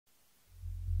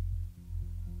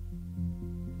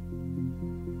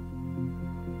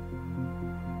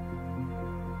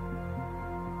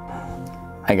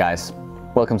Hi guys,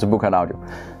 welcome to Buchardt Audio.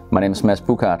 My name is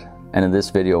Buchardt, and in this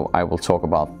video I will talk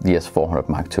about the S400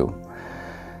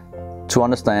 MKII. To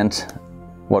understand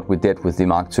what we did with the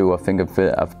Mark II, I think a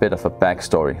bit of a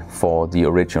backstory for the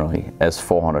originally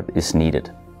S400 is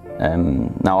needed.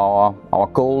 Now our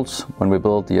goals when we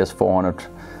built the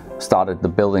S400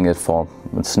 started building it for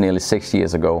it's nearly 6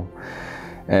 years ago.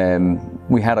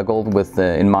 We had a goal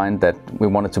in mind that we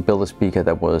wanted to build a speaker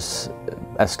that was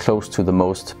as close to the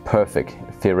most perfect,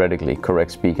 theoretically correct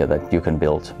speaker that you can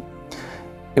build.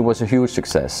 It was a huge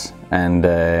success, and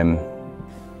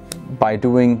by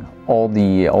doing all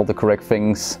the correct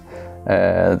things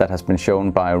that has been shown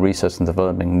by research and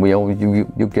development,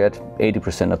 you get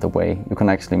 80% of the way. You can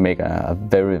actually make a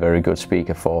very good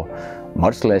speaker for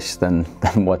much less than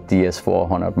what the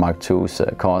S400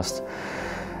 MKIIs cost.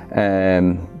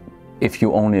 If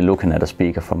you're only looking at a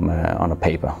speaker from on a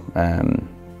paper.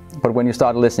 But when you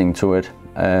start listening to it,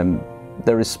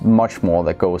 there is much more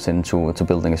that goes into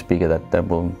building a speaker that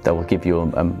will give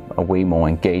you a way more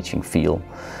engaging feel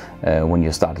when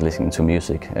you start listening to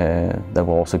music. That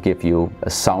will also give you a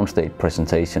soundstage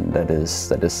presentation that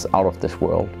is out of this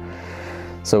world.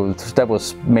 So that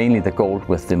was mainly the goal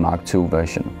with the Mark II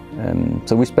version.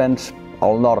 So we spent a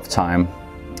lot of time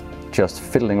just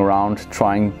fiddling around,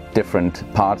 trying different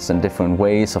parts and different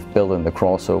ways of building the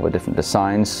crossover, different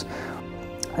designs.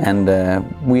 And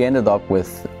we ended up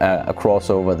with a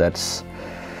crossover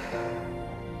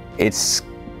it's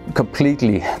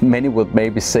completely, many would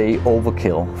maybe say,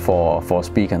 overkill for a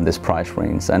speaker in this price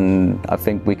range. And I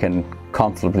think we can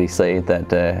comfortably say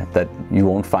that you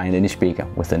won't find any speaker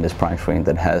within this price range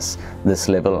that has this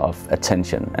level of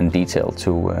attention and detail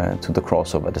to the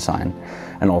crossover design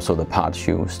and also the parts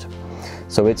used.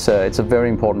 So it's a very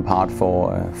important part for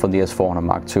the S400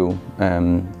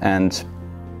 MKII, and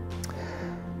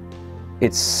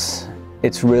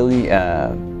it's really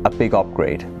a big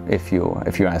upgrade if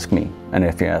you ask me, and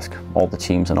if you ask all the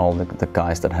teams and all the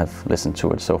guys that have listened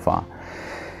to it so far.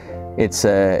 It's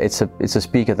a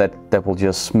speaker that will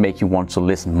just make you want to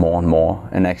listen more and more,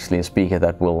 and actually a speaker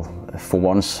that will for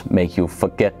once make you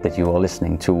forget that you are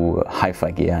listening to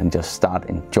hi-fi gear and just start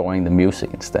enjoying the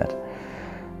music instead.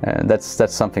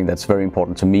 That's something that's very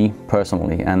important to me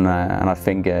personally, and I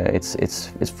think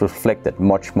it's reflected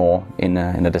much more in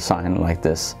a design like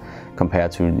this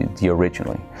compared to the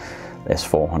originally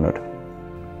S400.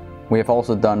 We have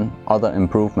also done other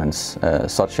improvements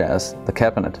such as the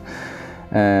cabinet.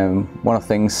 One of the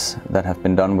things that have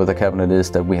been done with the cabinet is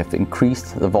that we have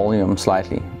increased the volume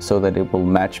slightly so that it will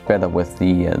match better with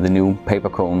the new paper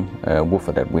cone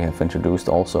woofer that we have introduced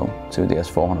also to the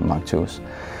S400 MKIIs.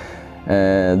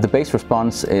 The bass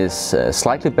response is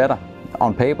slightly better.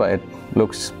 On paper it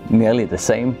looks nearly the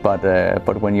same, but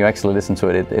when you actually listen to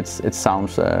it, it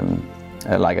sounds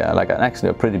actually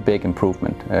a pretty big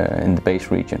improvement in the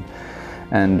bass region.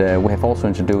 And we have also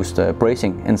introduced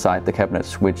bracing inside the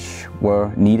cabinets, which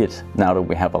were needed now that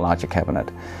we have a larger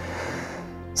cabinet.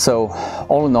 So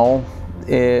all in all,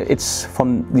 it's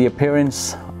from the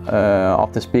appearance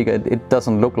of the speaker, it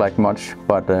doesn't look like much,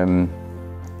 but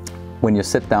when you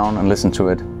sit down and listen to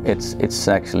it, it's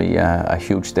actually a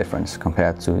huge difference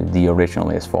compared to the original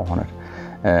S400.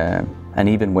 And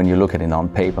even when you look at it on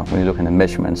paper, when you look at the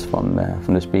measurements from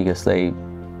the speakers, they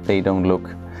don't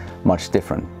look much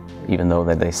different, even though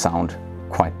that they sound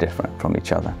quite different from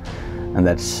each other. And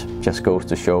that just goes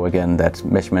to show again that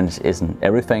measurements isn't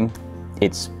everything.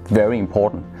 It's very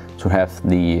important to have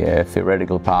the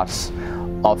theoretical parts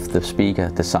of the speaker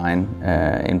design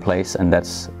in place, and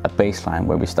that's a baseline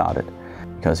where we started.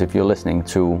 Because if you're listening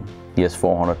to the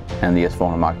S400 and the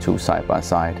S400 MKII side by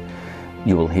side,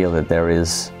 you will hear that there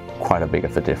is quite a big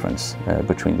of a difference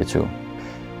between the two.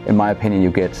 In my opinion, you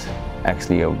get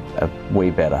actually a way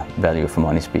better value for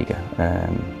money speaker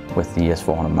with the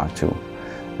S400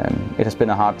 MKII. It has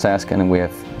been a hard task, and we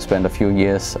have spent a few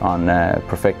years on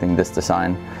perfecting this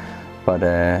design. But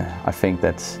I think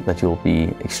that you'll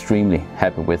be extremely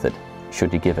happy with it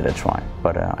should you give it a try.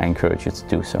 But I encourage you to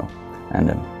do so.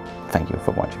 And thank you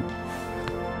for watching.